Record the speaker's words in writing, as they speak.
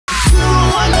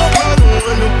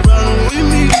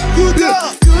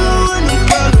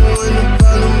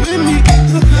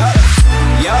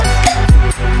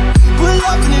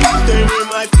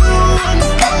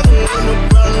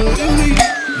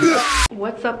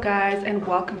What's up guys, and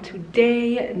welcome to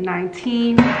day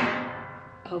 19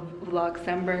 of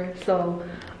Vlogcember. So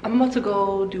I'm about to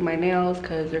go do my nails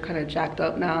because they're kind of jacked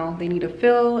up now. They need a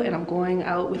fill, and I'm going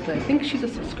out with, I think she's a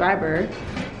subscriber.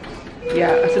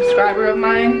 Yeah, a subscriber of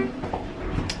mine.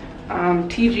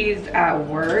 TG's at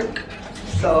work.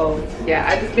 So yeah,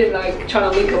 I just been like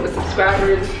trying to link up with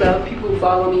subscribers and stuff, people who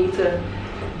follow me, to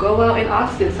go out in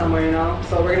Austin somewhere, you know.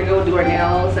 So we're gonna go do our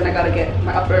nails, and I gotta get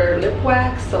my upper lip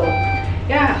wax. So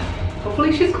yeah,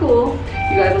 hopefully she's cool.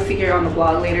 You guys will see her on the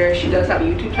vlog later. She does have a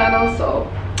YouTube channel, so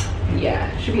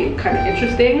yeah, should be kind of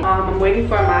interesting. I'm waiting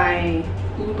for my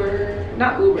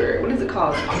not Uber, what is it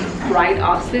called? Ride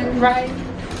Austin ride.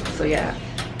 So yeah,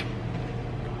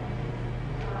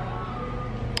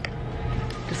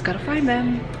 just gotta find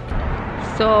them.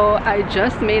 So I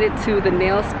just made it to the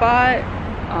nail spot.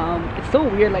 It's so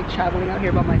weird like traveling out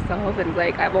here by myself, and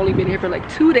like I've only been here for like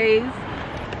 2 days.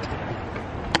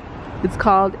 It's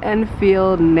called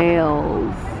Enfield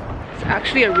Nails. It's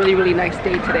actually a really nice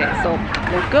day today, so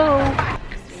let's go.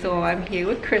 So I'm here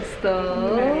with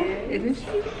Crystal. Isn't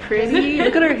she pretty?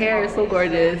 Look at her hair, it's so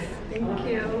gorgeous. Thank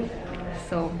you.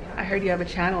 So I heard you have a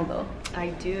channel though. I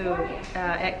do,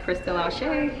 at Crystal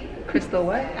Alshay. Crystal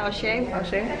what? Alshay.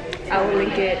 Alshay? I will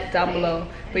link it down below.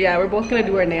 But yeah, we're both gonna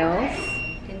do our nails.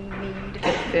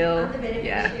 Phil,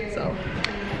 yeah, so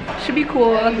should be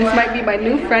cool. This might be my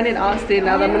new friend in Austin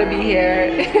now that I'm gonna be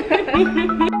here.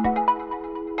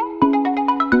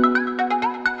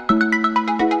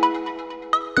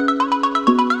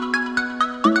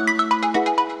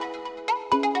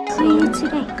 How are you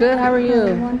today? Good, how are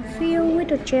you? One fill with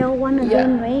the gel, one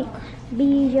again, right?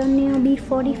 Be your nail be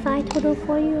 45 total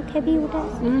for you. Okay, be with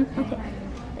that? Okay.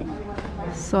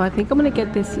 So I think I'm gonna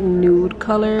get this nude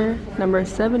color, number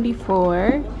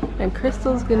 74, and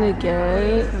Crystal's gonna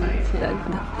get that.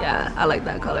 Yeah, I like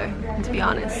that color, to be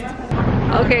honest.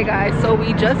 Okay guys, so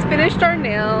we just finished our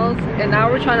nails, and now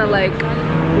we're trying to like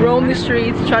roam the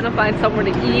streets, trying to find somewhere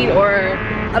to eat, or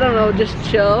I don't know, just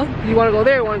chill. You want to go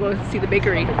there, or want to go see the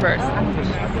bakery first? I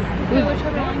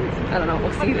don't know,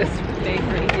 we'll see this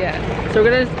bakery. Yeah, so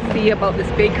we're gonna see about this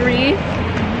bakery.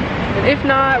 And if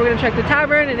not, we're gonna check the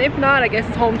tavern, and if not, I guess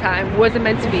it's home time. Wasn't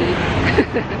meant to be.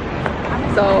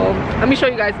 So let me show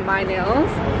you guys my nails.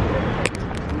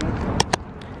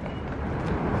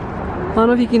 I don't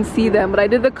know if you can see them, but I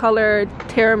did the color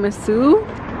tiramisu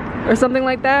or something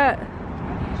like that.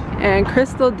 And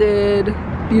Crystal did,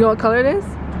 do you know what color it is?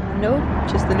 Nope,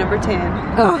 just the number 10.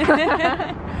 Oh.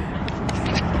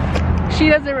 She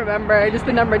doesn't remember, just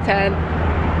the number 10.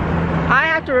 I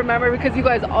have to remember because you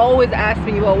guys always ask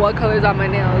me about what colors on my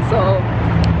nails. So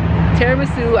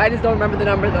tiramisu, I just don't remember the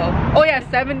number though. Oh yeah,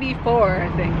 74 I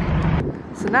think.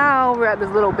 So now we're at this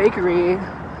little bakery.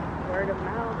 Word of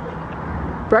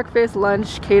mouth. Breakfast,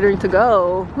 lunch, catering to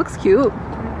go. Looks cute.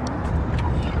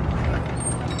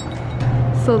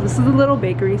 So this is a little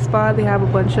bakery spot. They have a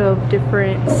bunch of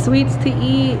different sweets to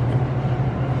eat.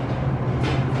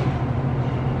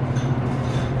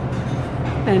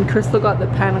 And Crystal got the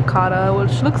panna cotta,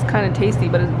 which looks kind of tasty,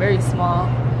 but it's very small.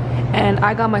 And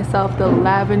I got myself the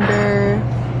lavender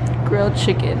grilled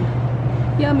chicken.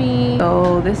 Yummy.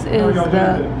 So this is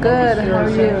the good. How are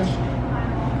you?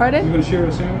 Pardon? You gonna share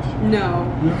a sandwich? No.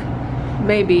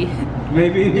 Maybe.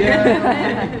 Maybe.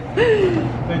 Yeah.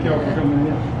 Thank y'all for coming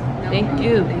in. Thank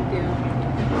you. Thank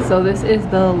you. So this is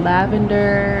the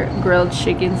lavender grilled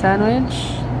chicken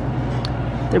sandwich.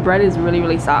 The bread is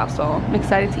really soft, so I'm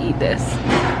excited to eat this.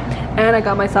 And I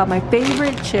got myself my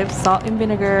favorite chips, salt and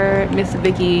vinegar, Miss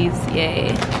Vicky's.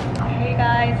 Yay. Hey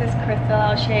guys, it's Crystal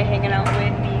Alshay hanging out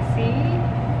with Nisi.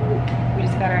 We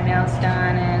just got our nails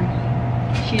done, and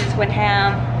she just went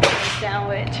ham on the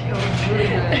sandwich. It was really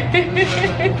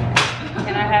good.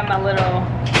 And I had my little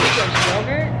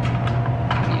yogurt.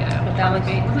 Yeah, but that was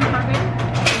it. Was it parfait?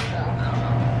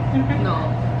 No,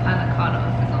 panna cotta.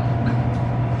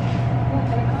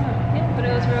 But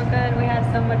it was real good. We had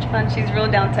so much fun. She's real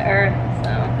down to earth.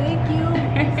 So Thank you.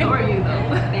 So are you though.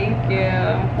 Thank you.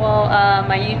 Well,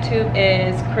 my YouTube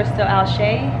is Crystal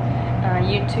Alshay.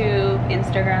 YouTube,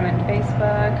 Instagram, and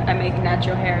Facebook. I make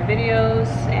natural hair videos,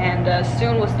 and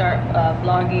soon we'll start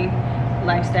vlogging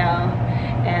lifestyle.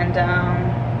 And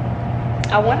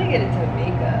I want to get into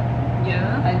makeup.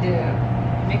 Yeah, I do.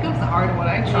 Makeup's a hard one.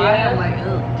 I try. Yeah. I'm like,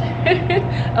 ugh.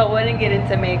 I want to get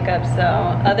into makeup. So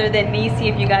other than Nisi,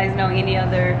 if you guys know any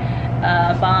other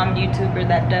bomb YouTuber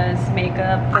that does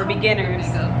makeup for beginners.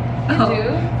 You do?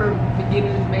 For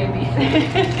beginners, maybe.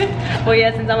 Well,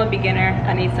 yeah, since I'm a beginner,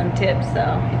 I need some tips.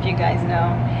 So if you guys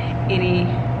know any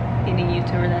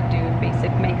YouTuber that do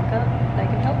basic makeup that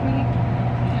can help me,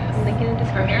 link in the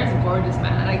Her hair is gorgeous,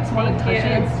 man. I just want to touch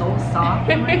it. It's so soft.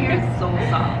 And her hair is so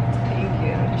soft. Thank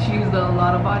you. She used a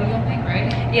lot of body, I think,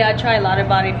 right? Yeah, I tried a lot of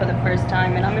body for the first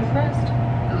time and I'm impressed.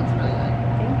 It looks really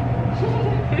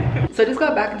good. So I just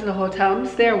got back into the hotel. I'm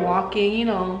just there walking, you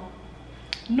know,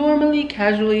 normally,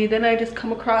 casually. Then I just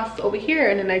come across over here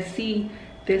and then I see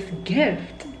this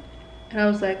gift. And I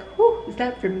was like, whew, is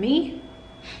that for me?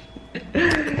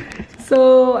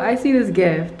 So I see this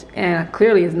gift and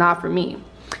clearly it's not for me.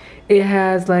 It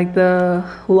has like the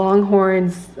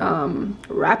Longhorns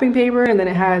wrapping paper, and then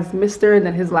it has Mr. and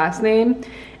then his last name.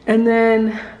 And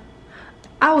then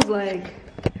I was like,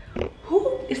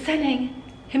 who is sending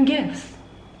him gifts?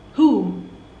 Who?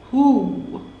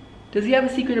 Does he have a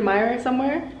secret admirer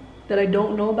somewhere that I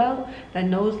don't know about, that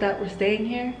knows that we're staying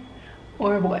here?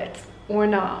 Or what? Or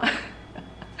not?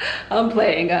 I'm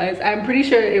playing, guys. I'm pretty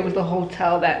sure it was the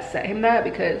hotel that sent him that,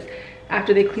 because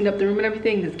after they cleaned up the room and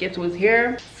everything, this gift was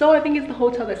here. So I think it's the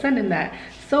hotel that sent him that.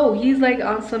 So he's like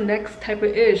on some next type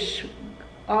of ish,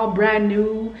 all brand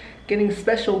new, getting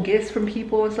special gifts from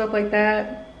people and stuff like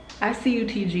that. I see you,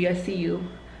 TG, I see you.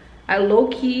 I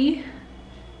low-key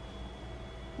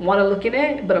want to look in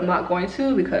it, but I'm not going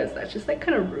to because that's just like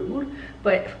kind of rude.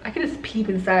 But I can just peep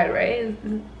inside, right?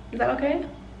 Is that okay?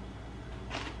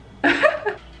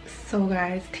 So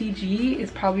guys, TG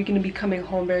is probably going to be coming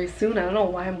home very soon. I don't know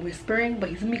why I'm whispering, but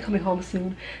he's going to be coming home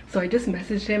soon. So I just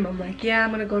messaged him. I'm like, yeah, I'm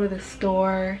going to go to the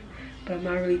store, but I'm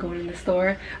not really going in the store.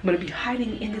 I'm going to be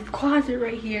hiding in this closet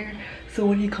right here. So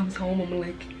when he comes home, I'm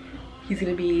like, he's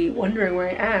going to be wondering where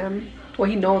I am. Well,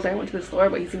 he knows I went to the store,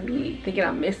 but he's going to be thinking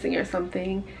I'm missing or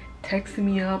something, texting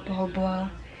me up, blah, blah.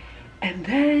 And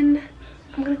then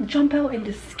I'm going to jump out and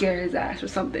just scare his ass or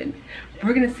something.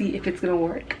 We're going to see if it's going to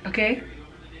work, okay?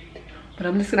 But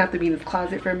I'm just gonna have to be in this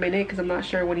closet for a minute because I'm not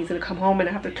sure when he's gonna come home, and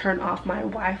I have to turn off my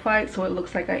Wi-Fi so it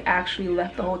looks like I actually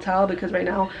left the hotel, because right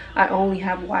now I only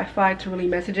have Wi-Fi to really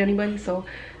message anybody. So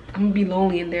I'm gonna be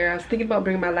lonely in there. I was thinking about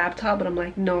bringing my laptop, but I'm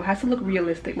like, no, it has to look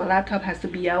realistic. My laptop has to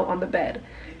be out on the bed.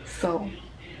 So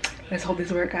let's hope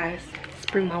this works, guys. Let's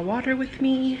bring my water with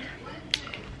me.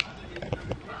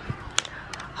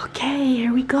 Okay,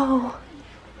 here we go.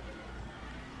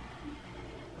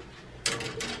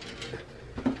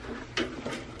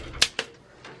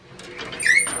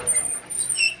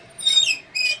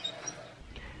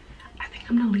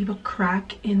 I'm gonna leave a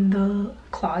crack in the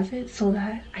closet so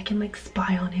that I can like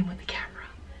spy on him with the camera.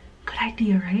 Good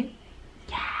idea, right?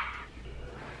 Yeah.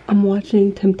 I'm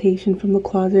watching Temptation from the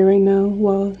closet right now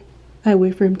while I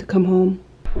wait for him to come home.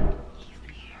 He's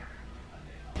here.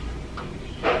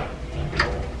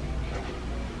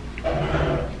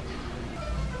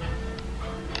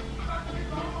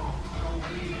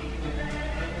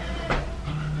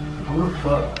 Who the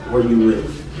fuck were you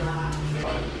with?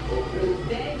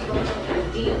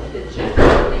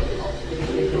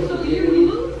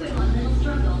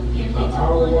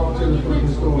 I'll walk to the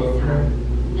fucking store, okay?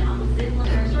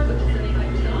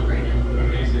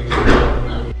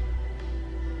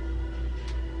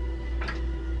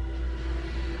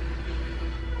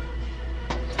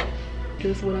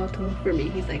 Just went out to look for me.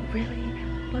 He's like, really?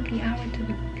 Fucking hour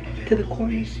to the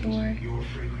corner store.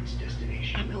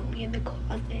 I'm out in the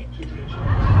closet.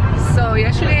 So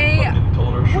yesterday,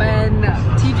 when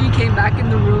TG came back in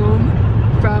the room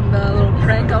from the little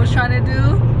prank I was trying to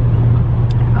do,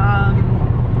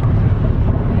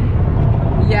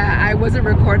 yeah, I wasn't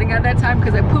recording at that time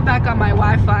because I put back on my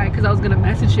Wi-Fi because I was gonna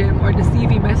message him or to see if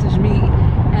he messaged me.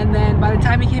 And then by the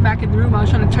time he came back in the room, I was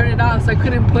trying to turn it off, so I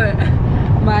couldn't put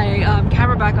my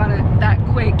camera back on it that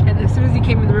quick. And as soon as he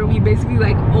came in the room, he basically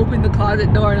like opened the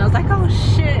closet door, and I was like, oh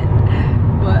shit.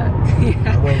 But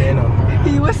yeah, I went in on her.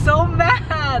 He was so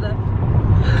mad.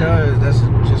 Because that's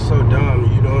just so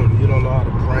dumb. You don't know how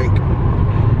to prank.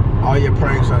 All your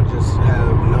pranks are just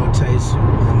have no taste.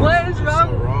 What is wrong?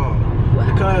 So wrong. What?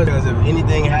 Because if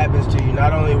anything happens to you,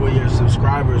 not only will your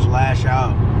subscribers lash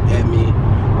out at me,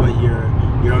 but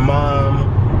your mom,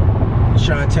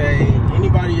 Shantae,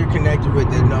 anybody you're connected with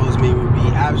that knows me would be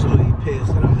absolutely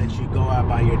pissed that I let you go out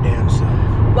by your damn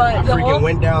self. But I freaking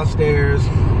went downstairs,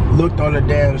 looked on the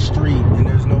damn street, and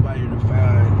there's nobody to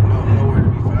find, nowhere to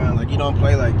be found. Like, you don't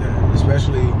play like that,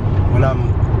 especially when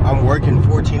I'm working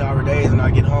 14-hour days and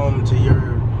I get home to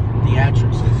your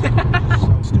theatrics. It's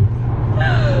so stupid.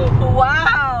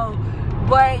 Wow.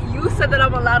 But you said that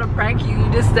I'm allowed to prank you.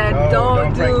 You just said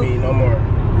don't prank me no more.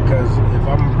 Because if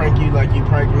I'm gonna prank you like you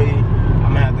prank me,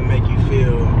 I'm gonna have to make you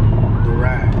feel the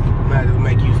ride. I'm gonna have to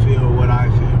make you feel what I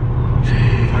feel.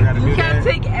 I gotta do that. You can't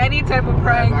take any type of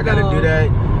prank. I gotta do that.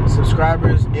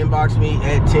 Subscribers, inbox me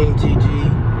at Team TG.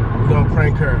 We're gonna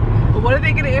prank her. What are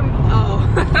they gonna?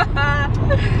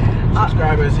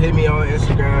 Subscribers, hit me on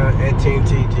Instagram at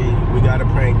TeamTG. We got a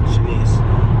prank Shanice,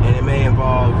 and it may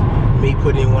involve me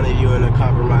putting one of you in a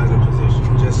compromising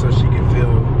position, just so she can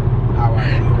feel how I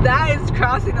feel. That is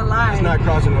crossing the line. It's not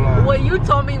crossing the line. What you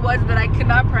told me was that I could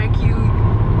not prank you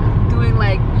doing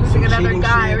like using Some another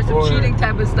guy or some cheating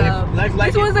type of stuff.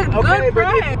 This was a good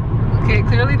prank. Okay,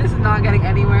 clearly this is not getting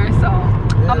anywhere, so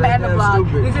I'm in the vlog.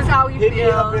 Stupid. This is how we Hit me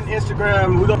up on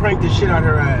Instagram. We're gonna prank the shit out of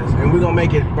her ass, and we're gonna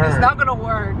make it burn. It's not gonna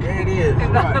work. Yeah, it is.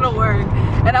 It's not gonna work.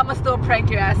 And I'm gonna still prank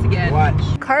your ass again.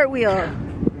 Watch. Cartwheel.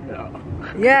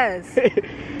 Yes.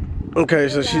 Okay,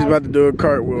 so she's about to do a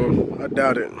cartwheel. I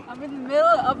doubt it. I'm in the middle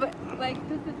of it. Like,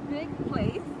 this is a big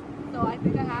place, so I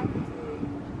think I have to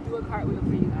do a cartwheel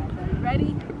for you guys. Are you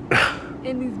ready?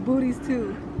 In these booties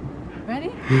too. Ready?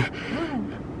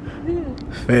 1, 2.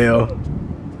 Fail.